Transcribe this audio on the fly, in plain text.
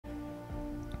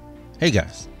Hey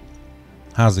guys,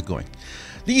 how's it going?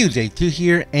 The UJ2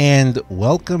 here, and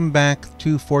welcome back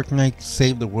to Fortnite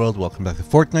Save the World. Welcome back to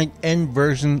Fortnite and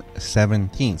version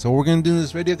 17. So what we're going to do in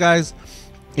this video, guys,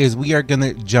 is we are going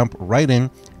to jump right in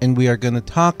and we are going to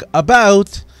talk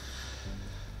about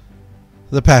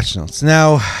the patch notes.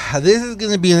 Now, this is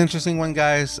going to be an interesting one,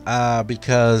 guys,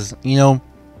 because, you know,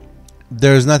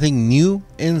 there's nothing new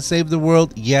in Save the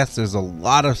World. Yes, there's a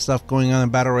lot of stuff going on in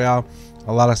Battle Royale.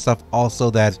 A lot of stuff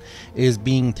also that is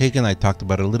being taken. I talked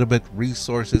about it a little bit.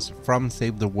 Resources from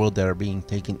Save the World that are being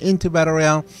taken into Battle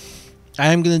Royale. I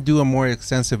am going to do a more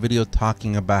extensive video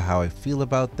talking about how I feel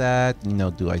about that. You know,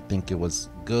 do I think it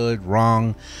was good,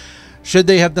 wrong? Should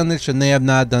they have done it? Should they have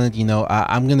not done it? You know,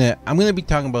 I'm gonna be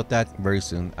talking about that very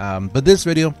soon. But this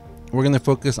video, we're gonna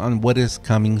focus on what is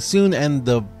coming soon and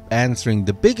answering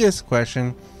the biggest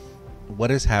question: what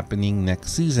is happening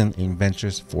next season in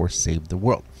Ventures for Save the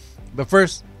World? But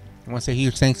first, I want to say a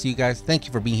huge thanks to you guys. Thank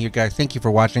you for being here, guys. Thank you for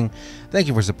watching. Thank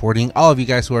you for supporting. All of you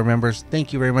guys who are members,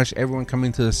 thank you very much. Everyone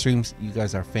coming to the streams, you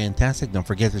guys are fantastic. Don't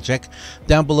forget to check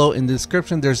down below in the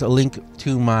description. There's a link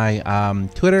to my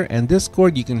Twitter and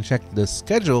Discord. You can check the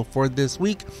schedule for this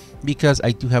week, because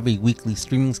I do have a weekly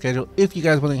streaming schedule if you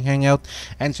guys want to hang out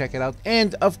and check it out.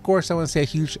 And of course, I want to say a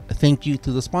huge thank you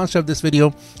to the sponsor of this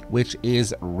video, which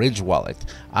is Ridge Wallet.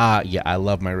 Yeah, I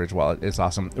love my Ridge Wallet. It's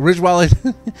awesome. Ridge Wallet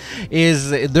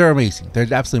they're amazing.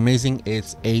 They're absolutely amazing.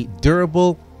 It's a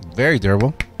durable, very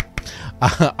durable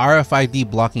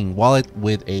RFID blocking wallet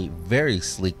with a very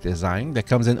sleek design that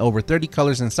comes in over 30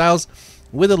 colors and styles,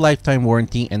 with a lifetime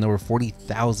warranty and over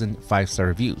 40,000 5-star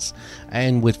reviews.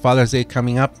 And with Father's Day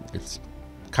coming up, it's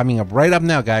coming up right up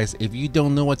now, guys. If you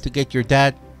don't know what to get your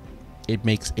dad, it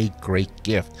makes a great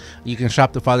gift. You can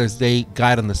shop the Father's Day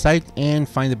guide on the site and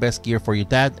find the best gear for your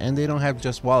dad. And they don't have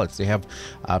just wallets, they have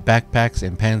backpacks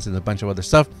and pens and a bunch of other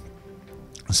stuff.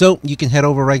 So you can head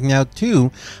over right now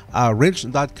to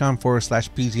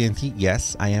ridge.com/PGNT.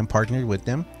 Yes, I am partnered with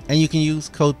them, and you can use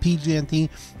code PGNT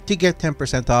to get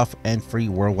 10% off and free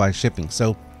worldwide shipping.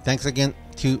 So thanks again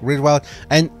to Ridge Wallet.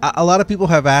 And a lot of people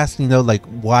have asked, you know, like,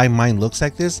 why mine looks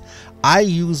like this. I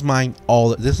use mine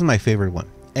this is my favorite one,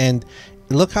 and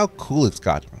look how cool it's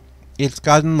gotten. It's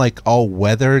gotten like all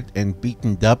weathered and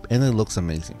beaten up, and it looks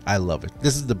amazing. I love it.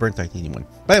 This is the burnt titanium one.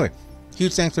 But anyway,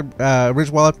 huge thanks to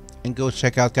Ridge Wallet. And go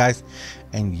check out, guys,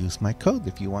 and use my code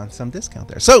if you want some discount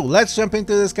there. So let's jump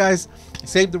into this, guys.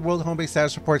 Save the World Homebase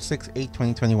status report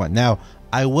 6/8/2021. Now,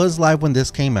 I was live when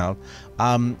this came out.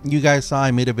 You guys saw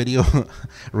I made a video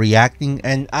reacting,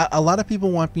 and a lot of people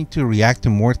want me to react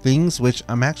to more things, which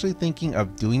I'm actually thinking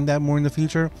of doing that more in the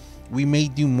future. We may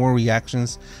do more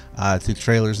reactions to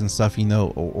trailers and stuff, you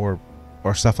know,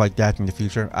 or stuff like that in the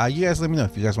future. You guys let me know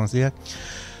if you guys want to see that.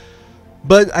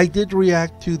 But I did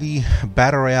react to the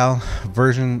Battle Royale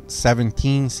version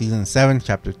 17, Season 7,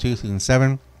 Chapter 2, Season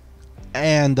 7,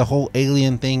 and the whole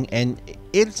alien thing, and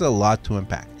it's a lot to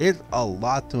unpack. It's a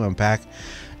lot to unpack.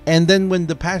 And then when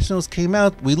the patch notes came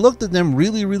out, we looked at them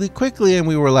really, really quickly, and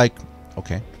we were like,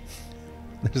 okay,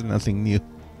 there's nothing new.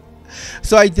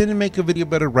 So I didn't make a video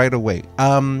about it right away.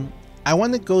 I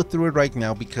want to go through it right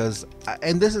now because,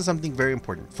 and this is something very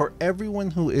important, for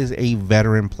everyone who is a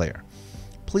veteran player.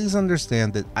 Please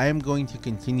understand that I am going to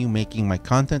continue making my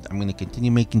content. I'm going to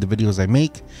continue making the videos I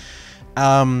make.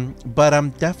 But I'm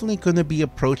definitely going to be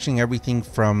approaching everything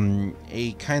from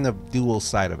a kind of dual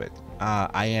side of it.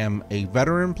 I am a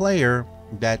veteran player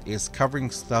that is covering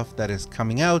stuff that is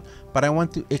coming out, but I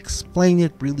want to explain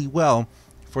it really well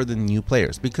for the new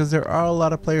players, because there are a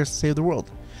lot of players to save the world.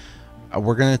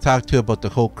 We're going to talk to you about the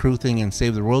whole crew thing and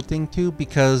Save the World thing too,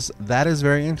 because that is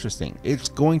very interesting. It's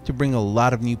going to bring a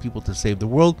lot of new people to Save the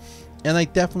World, and I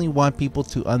definitely want people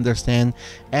to understand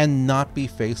and not be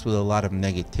faced with a lot of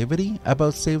negativity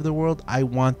about Save the World. I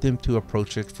want them to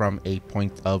approach it from a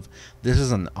point of, this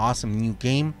is an awesome new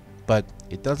game, but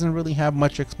it doesn't really have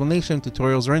much explanation,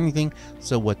 tutorials, or anything,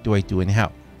 so what do I do and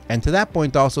how? And to that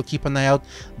point, also keep an eye out.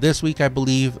 This week, I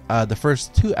believe, the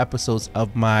first 2 episodes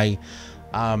of my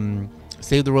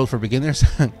Save the World for Beginners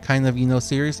kind of, you know,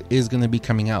 series is going to be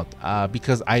coming out,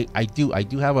 because I do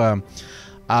have a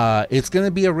it's going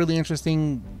to be a really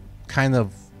interesting kind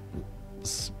of,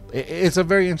 it's a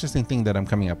very interesting thing that I'm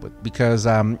coming up with, because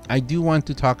I do want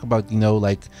to talk about, you know,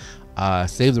 like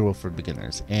Save the World for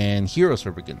Beginners, and Heroes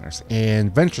for Beginners,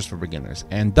 and Ventures for Beginners,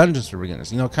 and Dungeons for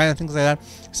Beginners, you know, kind of things like that,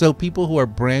 so people who are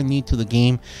brand new to the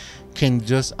game can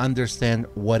just understand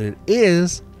what it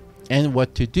is and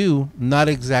what to do, not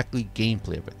exactly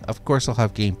gameplay of it. Of course I'll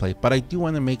have gameplay, but I do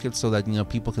want to make it so that, you know,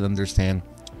 people can understand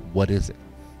what is it.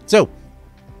 So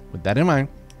with that in mind,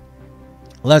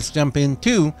 let's jump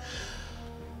into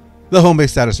The Homebase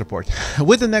status report.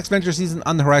 With the next venture season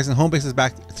on the horizon, Homebase is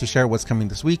back to share what's coming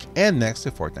this week and next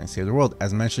to Fortnite Save the World.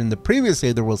 As mentioned in the previous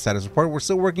Save the World status report, we're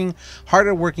still hard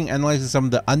at working, analyzing some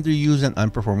of the underused and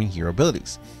unperforming hero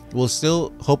abilities. We're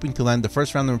still hoping to land the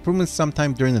first round of improvements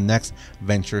sometime during the next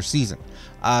venture season.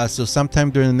 So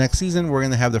sometime during the next season, we're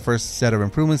going to have the first set of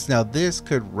improvements. Now, this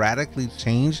could radically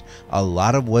change a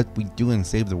lot of what we do in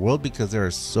Save the World because there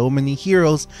are so many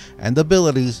heroes and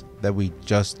abilities that we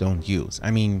just don't use.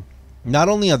 I mean, not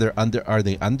only are they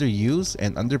underused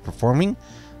and underperforming,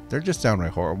 they're just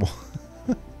downright horrible.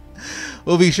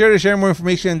 We'll be sure to share more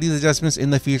information on these adjustments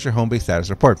in the future Homebase status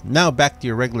report. Now back to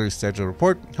your regularly scheduled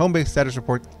report, Homebase status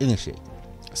report initiate.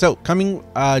 So coming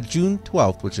June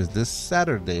 12th, which is this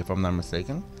Saturday, if I'm not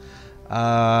mistaken.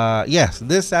 Yes,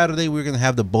 this Saturday we're going to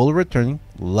have the Bowler returning.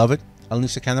 Love it.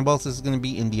 Unleash the Cannonballs is going to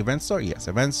be in the event store. Yes,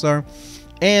 event store.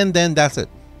 And then that's it.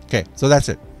 Okay, so that's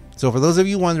it. So for those of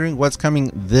you wondering what's coming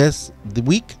the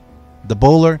week, the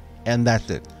Bowler, and that's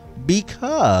it.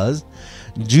 Because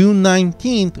June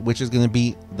 19th, which is going to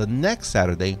be the next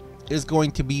Saturday, is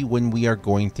going to be when we are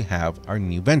going to have our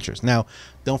new ventures. Now,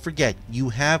 don't forget, you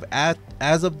have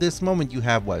as of this moment, you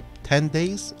have what, 10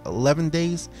 days, 11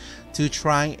 days to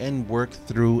try and work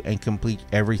through and complete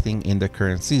everything in the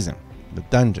current season. The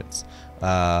dungeons, there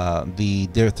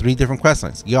are 3 different quest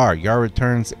lines: Yar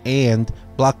Returns, and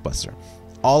Blockbuster.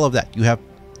 All of that, you have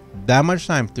that much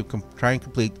time to try and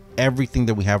complete everything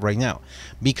that we have right now,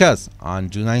 because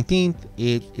on June 19th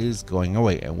it is going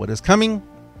away, and what is coming?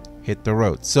 Hit the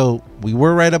road. So we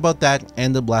were right about that,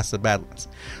 and the Blast of Badlands.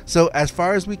 So as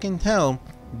far as we can tell,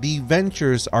 the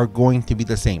ventures are going to be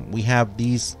the same. We have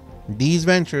these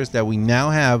ventures that we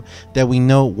now have, that we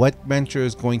know what venture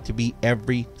is going to be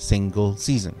every single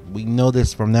season. We know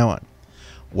this from now on.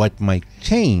 What might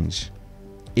change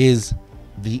is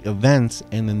the events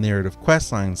and the narrative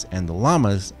quest lines and the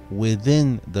llamas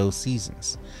within those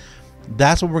seasons.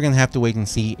 That's what we're going to have to wait and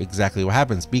see exactly what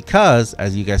happens, because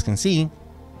as you guys can see,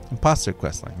 imposter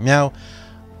quest line. Now,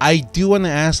 I do want to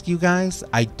ask you guys,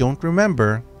 I don't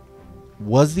remember,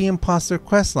 was the imposter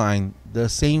quest line the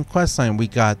same quest line we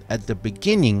got at the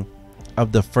beginning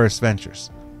of the first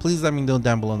ventures? Please let me know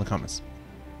down below in the comments.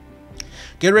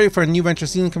 Get ready for a new venture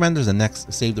season, commanders. The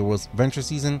next Save the World's venture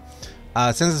season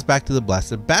sends us back to the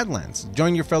blasted Badlands.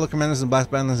 Join your fellow commanders in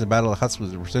Blast Badlands in Battle of Huts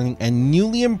with the returning and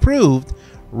newly improved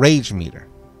Rage Meter.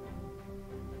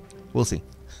 We'll see.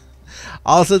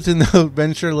 Also to note,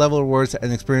 venture level rewards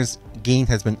and experience gained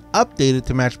has been updated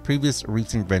to match previous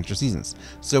recent venture seasons.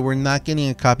 So we're not getting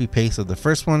a copy paste of the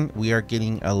first one. We are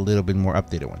getting a little bit more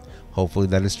updated one. Hopefully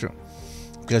that is true,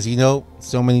 because you know,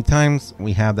 so many times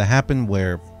we have that happen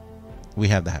where we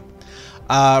have that happen.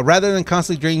 Rather than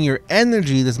constantly draining your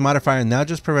energy, this modifier now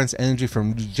just prevents energy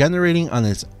from regenerating on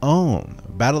its own.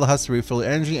 Battle the Huts to refill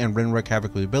energy and wreak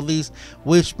havoc with abilities,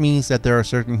 which means that there are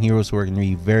certain heroes who are going to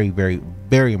be very, very,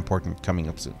 very important coming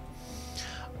up soon.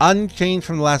 Unchanged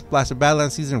from the last Blast of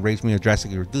Badlands season, Rage Meter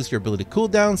drastically reduces your ability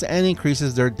cooldowns and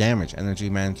increases their damage. Energy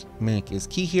management is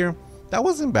key here. That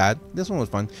wasn't bad. This one was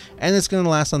fun. And it's going to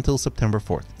last until September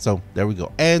 4th. So there we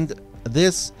go. And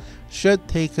this should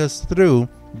take us through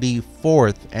the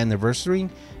 4th anniversary,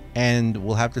 and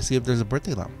we'll have to see if there's a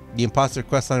birthday llama. The imposter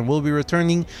questline will be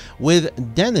returning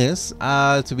with Dennis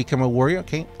to become a warrior.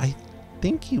 Okay, I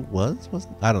think he was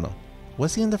I don't know.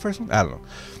 Was he in the first one? I don't know.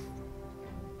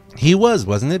 He was,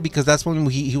 wasn't it? Because that's when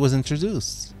he was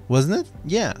introduced, wasn't it?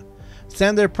 Yeah.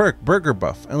 Standard perk, burger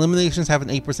buff. Eliminations have an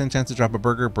 8% chance to drop a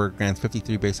burger. Burger grants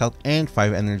 53 base health and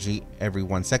 5 energy every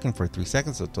 1 second for 3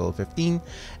 seconds, so a total of 15.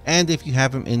 And if you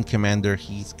have him in commander,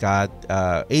 he's got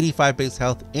 85 base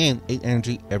health and 8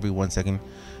 energy every 1 second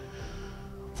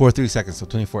for 3 seconds, so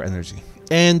 24 energy.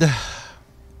 And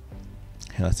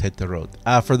let's hit the road.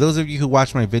 For those of you who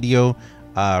watched my video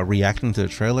reacting to the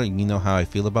trailer, you know how I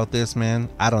feel about this, man.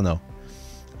 I don't know.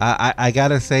 I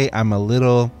gotta say, I'm a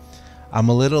little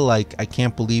like, I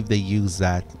can't believe they use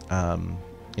that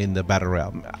in the battle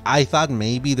royale. I thought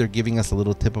maybe they're giving us a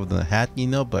little tip of the hat, you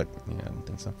know, but yeah, I don't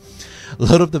think so.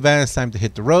 Load up the van. It's time to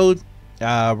hit the road.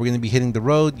 We're going to be hitting the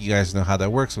road. You guys know how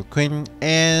that works with Quinn.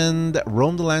 And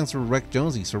roam the lands with Rex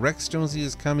Jonesy. So Rex Jonesy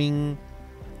is coming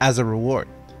as a reward.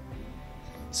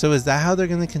 So is that how they're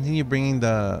going to continue bringing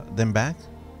them back?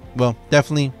 Well,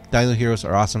 definitely, Dino Heroes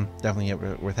are awesome. Definitely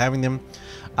worth having them.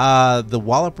 The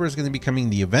Walloper is going to be coming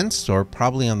the event store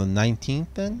probably on the 19th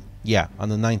then. Yeah, on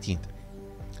the 19th.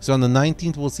 So on the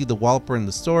 19th, we'll see the Walloper in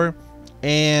the store.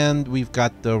 And we've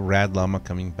got the Rad Llama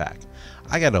coming back.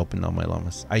 I got to open all my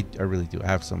llamas. I really do. I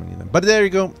have so many of them. But there you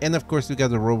go. And of course, we got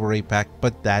the Robo Ray pack.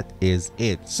 But that is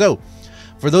it. So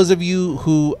For those of you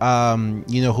who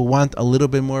who want a little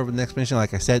bit more of an explanation,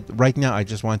 like I said, right now I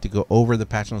just want to go over the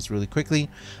patch notes really quickly.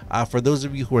 For those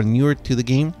of you who are newer to the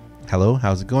game, hello,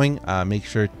 how's it going? Make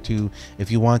sure to,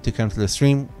 if you want to come to the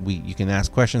stream, you can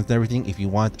ask questions and everything. If you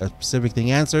want a specific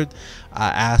thing answered,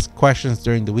 ask questions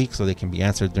during the week so they can be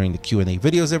answered during the Q&A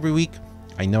videos every week.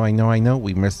 I know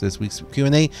we missed this week's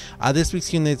Q&A. This week's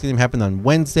Q&A is going to happen on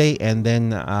Wednesday, and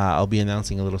then I'll be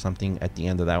announcing a little something at the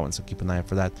end of that one, so keep an eye out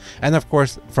for that. And of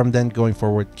course, from then going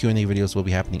forward, Q&A videos will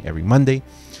be happening every Monday.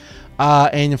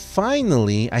 And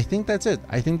finally, I think that's it.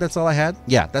 I think that's all I had.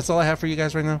 Yeah, that's all I have for you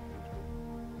guys right now.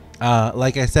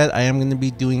 Like I said, I am going to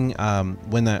be doing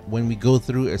when we go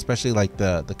through, especially like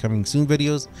the coming soon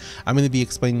videos, I'm going to be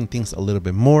explaining things a little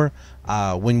bit more.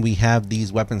 When we have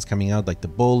these weapons coming out, like the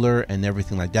bowler and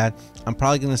everything like that, I'm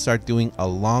probably going to start doing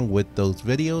along with those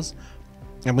videos.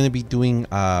 I'm going to be doing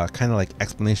kind of like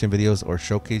explanation videos or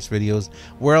showcase videos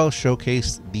where I'll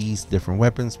showcase these different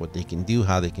weapons, what they can do,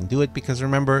 how they can do it. Because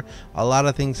remember, a lot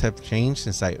of things have changed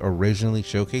since I originally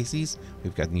showcased these.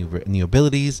 We've got new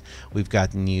abilities, we've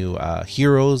got new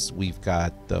heroes, we've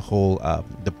got the whole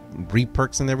the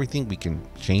re-perks and everything. We can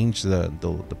change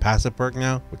the passive perk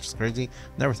now, which is crazy.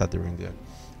 Never thought they were going to do it.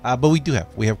 But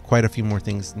we have quite a few more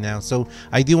things now, so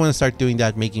I do want to start doing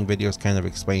that, making videos kind of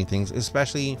explaining things,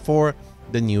 especially for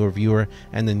the newer viewer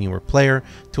and the newer player,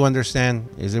 to understand,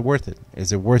 is it worth it?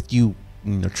 Is it worth you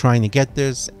trying to get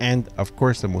this? And of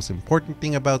course, the most important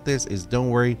thing about this is, don't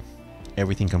worry,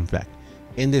 everything comes back.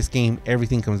 In this game,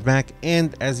 everything comes back,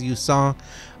 and as you saw,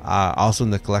 also in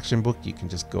the collection book, you can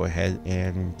just go ahead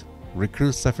and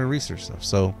recruit stuff and research stuff.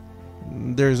 So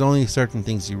there's only certain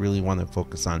things you really want to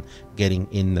focus on getting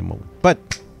in the moment.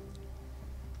 But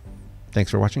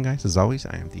thanks for watching, guys. As always,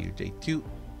 I am the UJ2.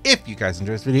 If you guys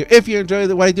enjoy this video, if you enjoy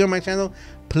what I do on my channel,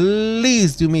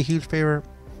 please do me a huge favor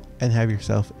and have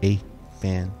yourself a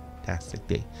fantastic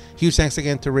day. Huge thanks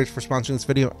again to Rich for sponsoring this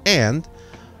video, and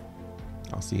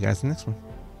I'll see you guys in the next one.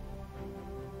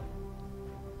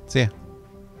 See ya.